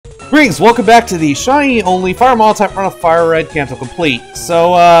Greetings, welcome back to the shiny only Fire Monotype run of Fire Red Kanto complete.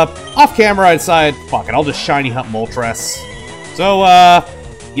 So, off camera I decided, fuck it, I'll just shiny hunt Moltres. So,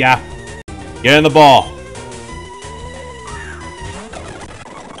 yeah. Get in the ball.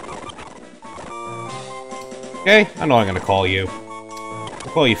 Okay, I know I'm gonna call you.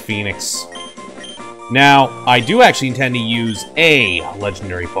 I'll call you Phoenix. Now, I do actually intend to use a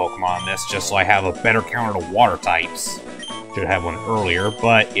legendary Pokemon on this, just so I have a better counter to water types. Should have one earlier,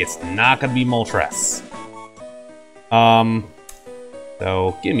 but it's not gonna be Moltres.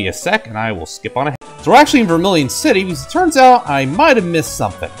 So give me a sec and I will skip on ahead. So we're actually in Vermilion City, because it turns out I might have missed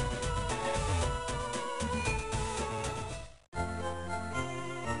something.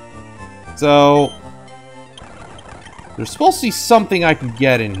 So there's supposed to be something I can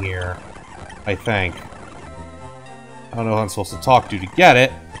get in here, I think. I don't know who I'm supposed to talk to get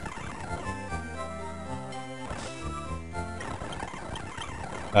it.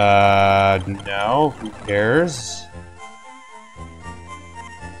 No, who cares?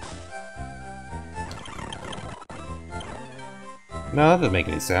 No, that doesn't make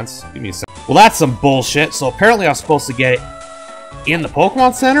any sense. Give me a sec. Well, that's some bullshit. So apparently I was supposed to get it in the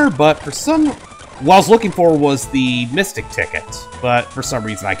Pokemon Center, but for some... what I was looking for was the Mystic ticket, but for some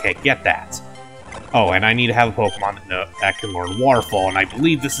reason I can't get that. Oh, and I need to have a Pokemon that can learn Waterfall, and I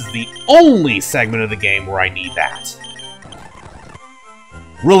believe this is the only segment of the game where I need that.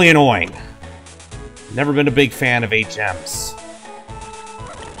 Really annoying. Never been a big fan of HMs.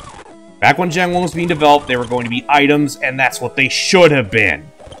 Back when Gen 1 was being developed, they were going to be items, and that's what they should have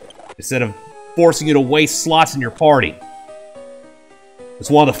been. Instead of forcing you to waste slots in your party. It's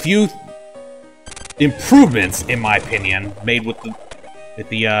one of the few improvements, in my opinion, made with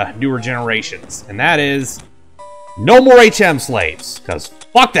the newer generations. And that is, no more HM slaves, because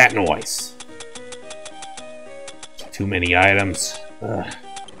fuck that noise. Too many items. Ugh.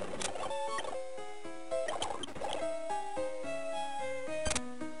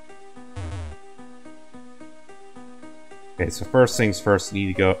 Okay, so first things first, we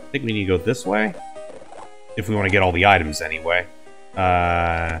need to go... I think we need to go this way? If we want to get all the items anyway.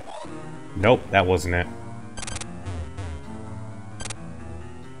 Nope, that wasn't it.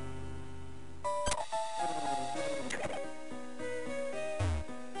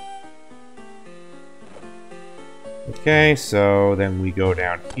 Okay, so then we go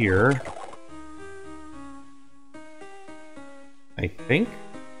down here. I think?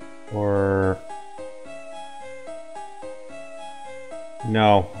 Or...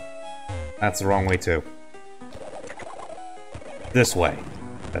 no. That's the wrong way, too. This way.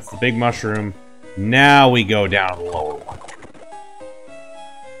 That's the big mushroom. Now we go down to the lower one.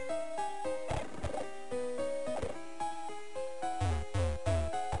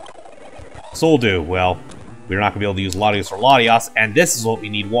 Soldu, well, we're not going to be able to use Latios or Latios, and this is what we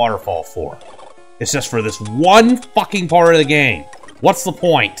need Waterfall for. It's just for this one fucking part of the game. What's the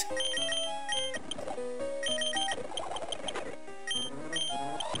point?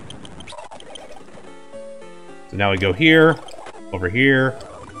 So now we go here, over here,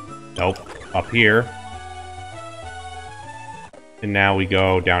 nope, up here. And now we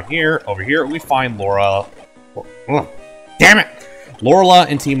go down here, over here, we find Laura. Oh, damn it! Lorela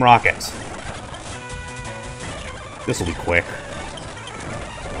and Team Rocket. This will be quick.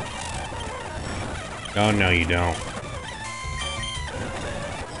 Oh, no, you don't.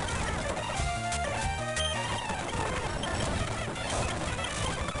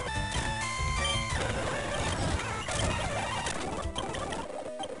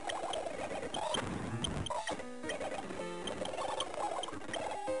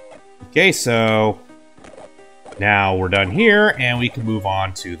 Okay, so now we're done here, and we can move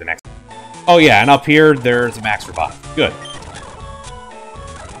on to the next. Oh yeah, and up here, there's a max revive. Good.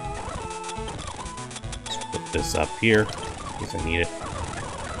 Let's put this up here, in case I need it.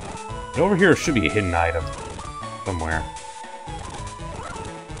 And over here should be a hidden item somewhere.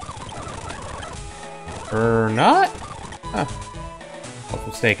 Or not? Huh. I was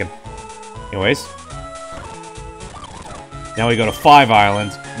mistaken. Anyways. Now we go to 5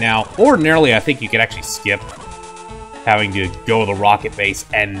 Islands. Now, ordinarily, I think you could actually skip having to go to the rocket base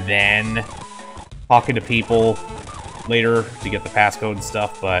and then talking to people later to get the passcode and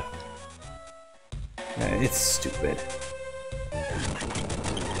stuff, but it's stupid.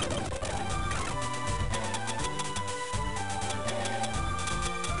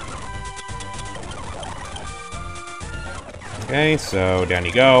 Okay, so down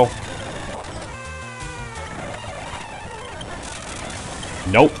you go.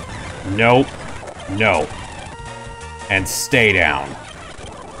 Nope. Nope. No. And stay down.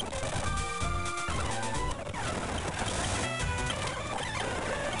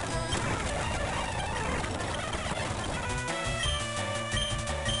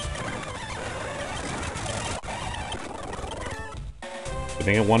 I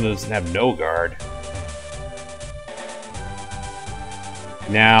think one doesn't have no guard.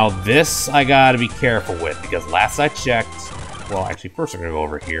 Now, this I gotta be careful with, because last I checked... Well, actually, first I'm gonna go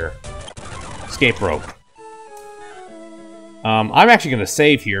over here. Escape rope. I'm actually gonna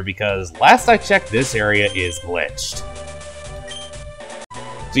save here, because last I checked, this area is glitched.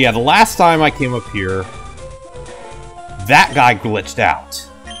 So yeah, the last time I came up here, that guy glitched out.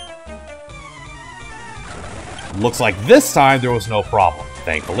 Looks like this time there was no problem,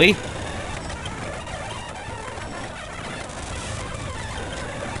 thankfully.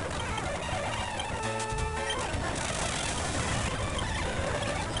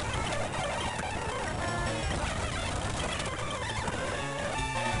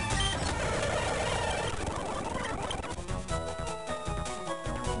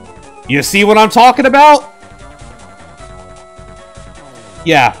 You see what I'm talking about?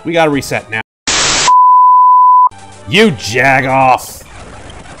 Yeah, we gotta reset now. You jag off!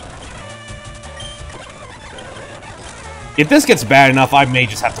 If this gets bad enough, I may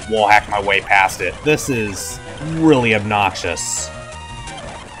just have to wall hack my way past it. This is really obnoxious.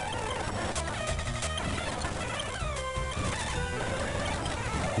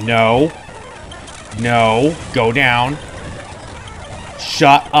 No. No. Go down.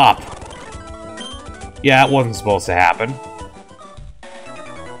 Shut up. Yeah, it wasn't supposed to happen.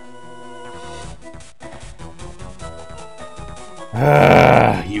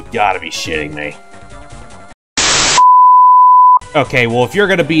 You've got to be shitting me. Okay, well, if you're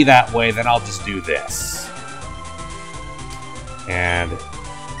going to be that way, then I'll just do this. And...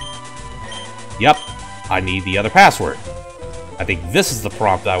 Yep, I need the other password. I think this is the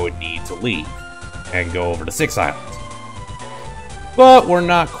prompt I would need to leave and go over to Sevii Islands. But we're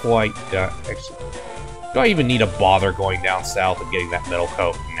not quite done. Actually, do I even need to bother going down south and getting that metal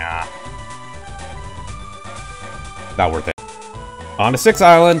coat? Nah. Not worth it. On to Sevii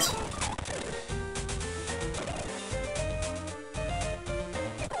Islands.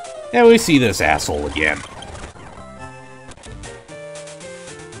 And we see this asshole again.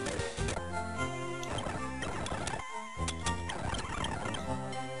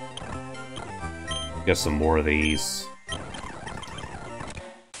 Get some more of these.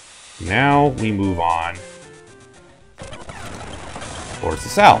 Now we move on towards the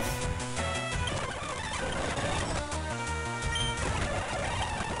south.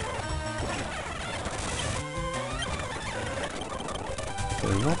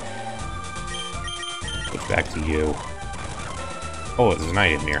 Get back to you. Oh, there's an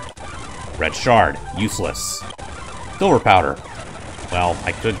item here. Red shard. Useless. Silver powder. Well,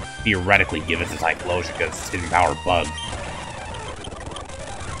 I could theoretically give it to Typhlosion because it's hidden power bug.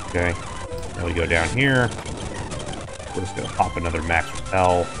 Okay, now we go down here. We're just gonna pop another max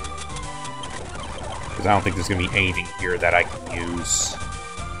repel. Because I don't think there's gonna be anything here that I can use.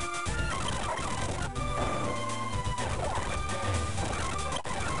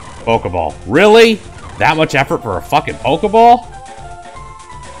 Pokeball. Really? That much effort for a fucking Pokeball?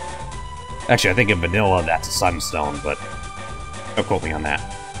 Actually, I think in vanilla that's a Sunstone, but don't quote me on that.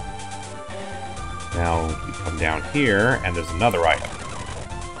 Now we come down here, and there's another item.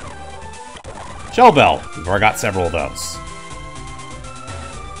 Shell Bell. We've already got several of those.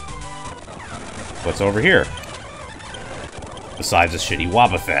 What's over here? Besides a shitty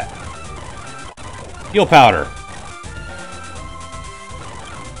Wobbuffet. Heal Powder.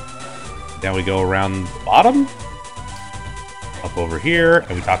 Now we go around the bottom. Up over here,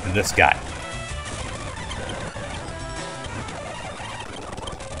 and we talk to this guy.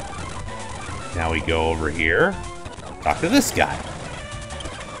 Now we go over here. Talk to this guy.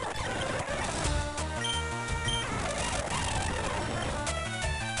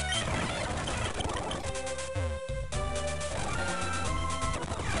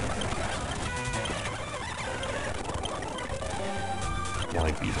 Now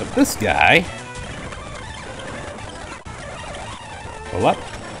we beat up this guy. Pull up.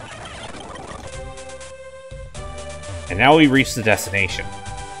 And now we reach the destination.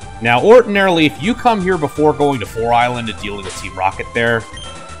 Now, ordinarily, if you come here before going to 4 Island and dealing with Team Rocket there,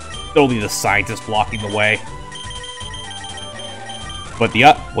 it'll be the scientist blocking the way. But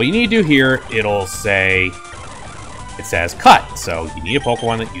what you need to do here, it'll say... It says cut, so you need a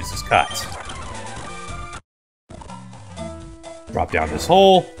Pokemon that uses cut. Drop down this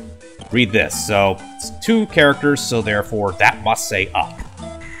hole. Read this. So, it's 2 characters, so therefore that must say up.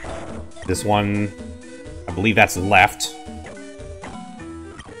 This one, I believe that's left.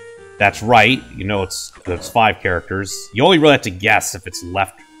 That's right. You know it's 5 characters. You only really have to guess if it's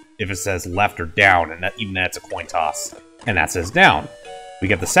left, if it says left or down, and even that's a coin toss. And that says down. We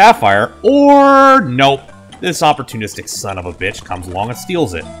get the Sapphire, or nope. this opportunistic son of a bitch comes along and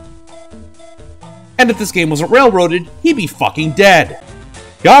steals it. And if this game wasn't railroaded, he'd be fucking dead.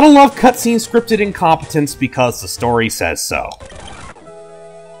 Gotta love cutscene scripted incompetence because the story says so.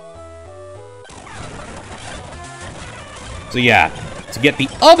 So yeah, to get the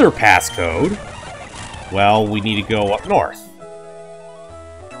other passcode, well, we need to go up north.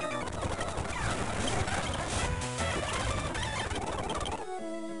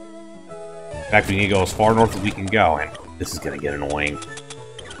 In fact, we need to go as far north as we can go, and this is gonna get annoying.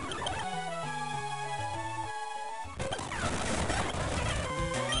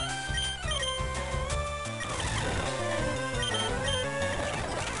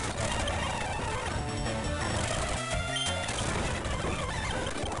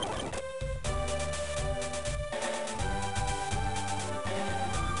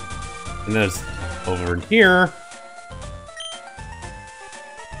 And there's over here.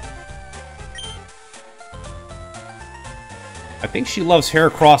 I think she loves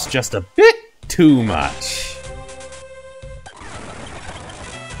Heracross just a bit too much.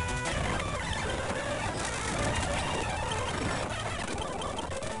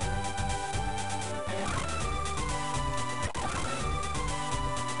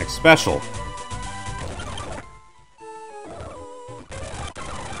 Next special.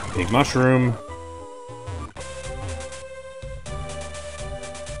 Big mushroom.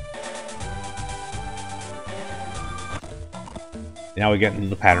 Now we get into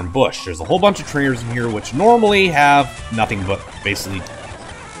the pattern bush. There's a whole bunch of trainers in here which normally have nothing but basically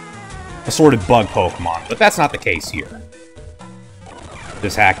assorted bug Pokemon, but that's not the case here.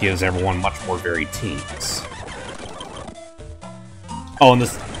 This hack gives everyone much more varied teams. Oh, and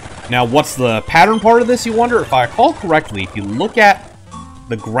this... Now, what's the pattern part of this, you wonder? If I recall correctly, if you look at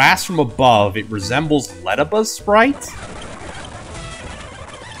the grass from above, it resembles Lediba's sprite.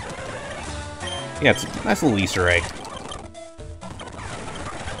 Yeah, it's a nice little Easter egg.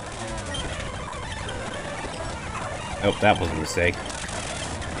 Nope, that was a mistake.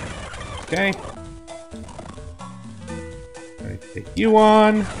 Okay. Alright, take you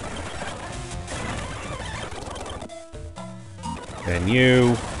on. Then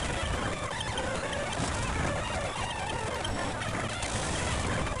you.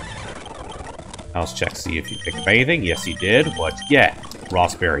 Let's check, see if you picked up anything. Yes, you did. What'd you get?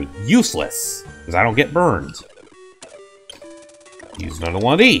 Rossberry. Useless, because I don't get burned. Use another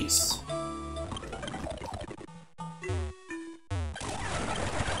one of these.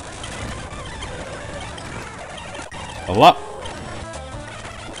 Level up.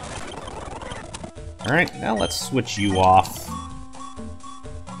 Alright, now let's switch you off.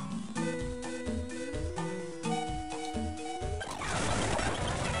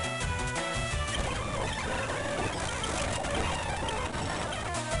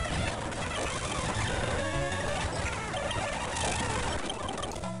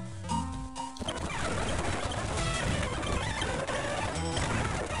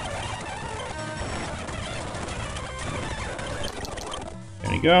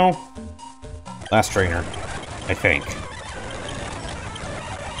 There you go. Last trainer, I think.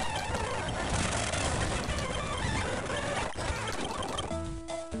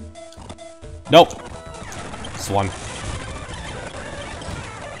 Nope. This one.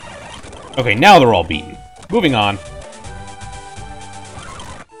 Okay, now they're all beaten. Moving on.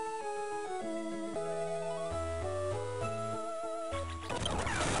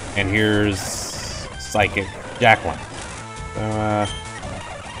 And here's Psychic Jacqueline.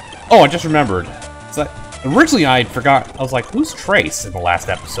 Oh, I just remembered. So originally, I forgot. I was like, who's Trace in the last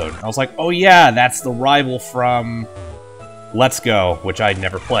episode? I was like, oh yeah, that's the rival from Let's Go, which I'd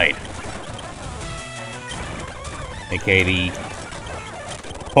never played. AKA the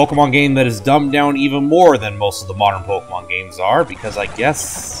Pokemon game that is dumbed down even more than most of the modern Pokemon games are, because I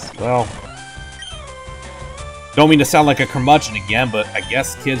guess, well... Don't mean to sound like a curmudgeon again, but I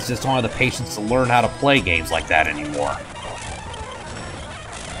guess kids just don't have the patience to learn how to play games like that anymore.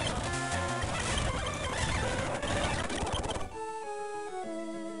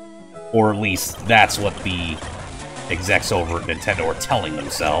 Or at least, that's what the execs over at Nintendo are telling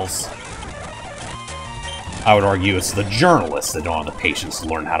themselves. I would argue it's the journalists that don't have the patience to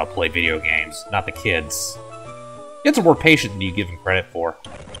learn how to play video games, not the kids. Kids are more patient than you give them credit for.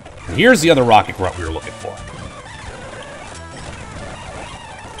 And here's the other rocket grunt we were looking for.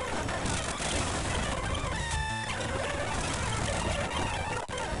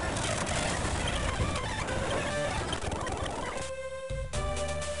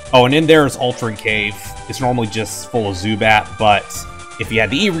 Oh, and in there is Altering Cave. It's normally just full of Zubat, but if you had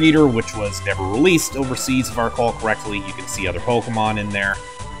the e-reader, which was never released overseas, if I recall correctly, you can see other Pokemon in there.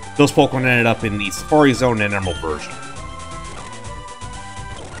 those Pokemon ended up in the Safari Zone and Emerald version.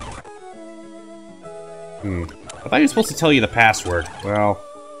 I thought he was supposed to tell you the password. Well...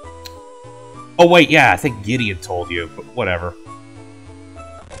 Oh wait, yeah, I think Gideon told you, but whatever.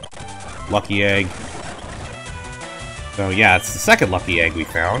 Lucky Egg. So yeah, it's the second Lucky Egg we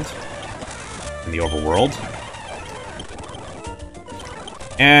found in the overworld.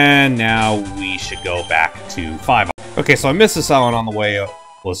 And now we should go back to 5. Okay, so I missed this island on the way up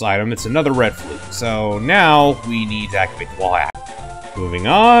this item. It's another red fluke. So now we need to activate the wall hack. Moving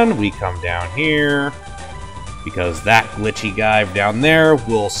on, we come down here. Because that glitchy guy down there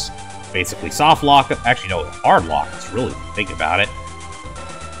will basically soft lock it. Actually, no, hard lock. Let's really think about it.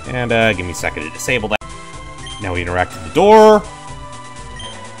 And give me a second to disable that. Now we interact with the door.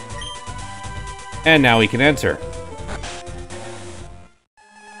 And now we can enter.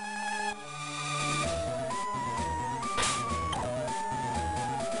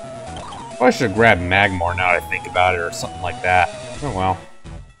 I should have grabbed Magmar now that I think about it, or something like that. Oh well.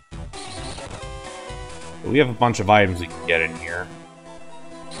 We have a bunch of items we can get in here.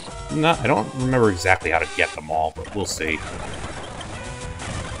 No, I don't remember exactly how to get them all, but we'll see.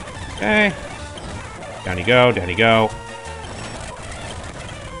 Okay. Down you go, down you go.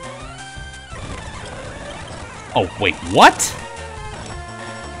 Oh, wait, what?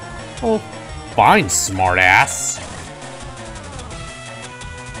 Oh, fine, smartass.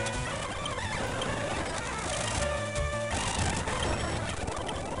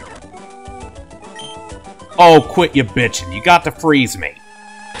 Oh, quit you bitching. You got to freeze me.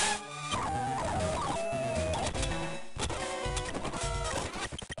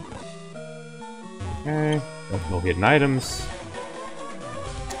 Okay. No hidden items.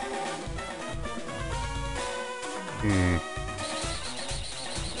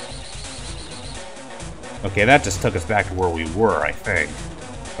 Okay, that just took us back to where we were, I think.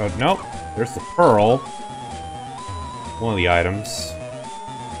 Oh, nope. There's the pearl. One of the items.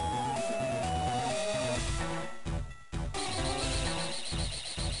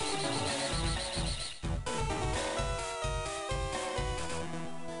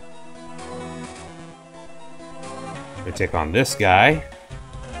 We take on this guy.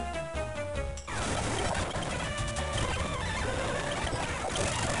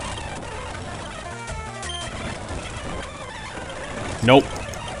 Nope.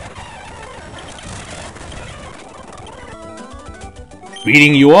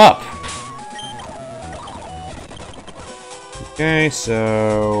 Beating you up. Okay,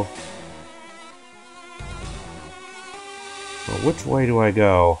 so... Well, which way do I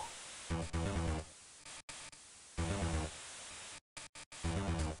go?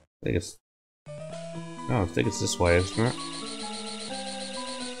 I think it's... No, I think it's this way, isn't it?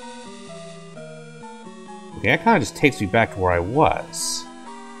 Okay, that kind of just takes me back to where I was.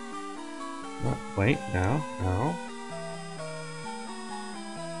 Oh, wait, no, no.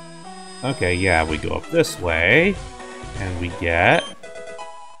 Okay, yeah, we go up this way, and we get...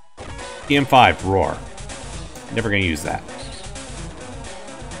 TM5, Roar. Never gonna use that.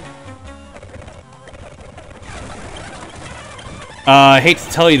 I hate to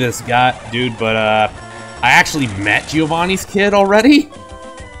tell you this, dude, but, I actually met Giovanni's kid already?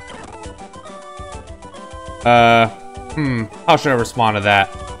 How should I respond to that?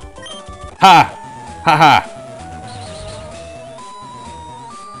 Ha! Ha ha!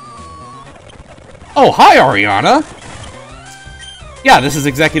 Oh, hi, Ariana! Yeah, this is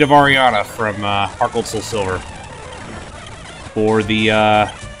Executive Ariana from, Heart Gold Soul Silver. For the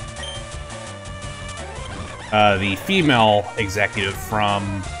female executive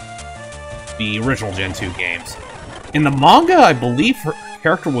from the original Gen 2 games. In the manga, I believe her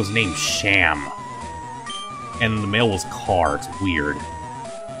character was named Sham. And the male was Car. It's weird.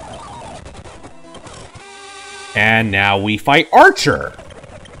 And now we fight Archer!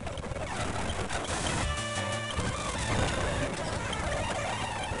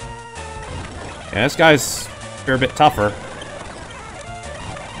 Yeah, this guy's a fair bit tougher.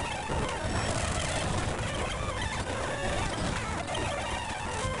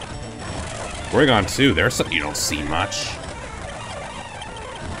 Oregon 2, there's something you don't see much.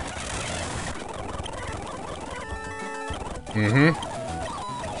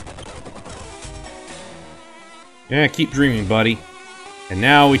 Yeah, keep dreaming, buddy. And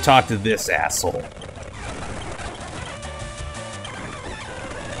now we talk to this asshole.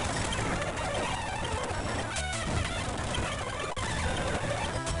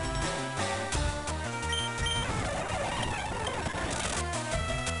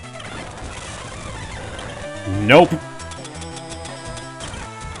 Nope.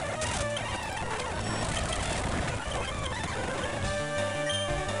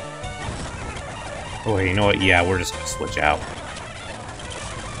 Oh, you know what? Yeah, we're just gonna switch out.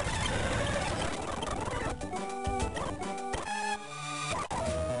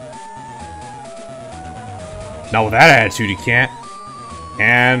 Not with that attitude, you can't.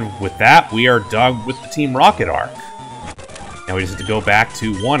 And with that, we are done with the Team Rocket arc. Now we just have to go back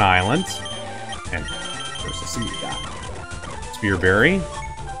to one island. And where's the sea we got? Spearberry.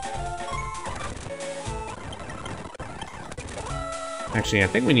 Actually, I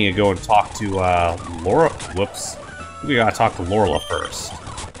think we need to go and talk to Laura. Whoops. We gotta talk to Lorla first.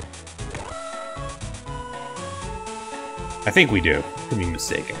 I think we do. Could be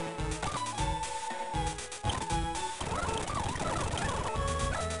mistaken.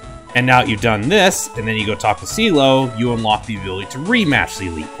 And now that you've done this, and then you go talk to CeeLo, you unlock the ability to rematch the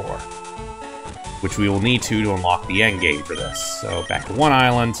Elite Four. Which we will need to unlock the endgame for this. So, back to one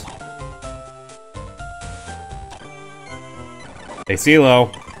island. Hey,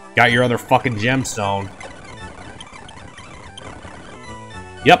 CeeLo, got your other fucking gemstone.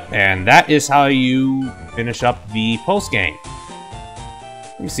 Yep, and that is how you finish up the post-game.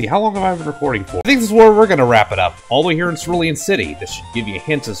 Let me see, how long have I been recording for? I think this is where we're going to wrap it up. All the way here in Cerulean City. This should give you a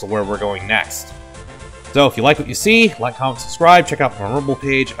hint as to where we're going next. So if you like what you see, like, comment, subscribe, check out my Rumble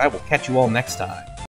page, and I will catch you all next time.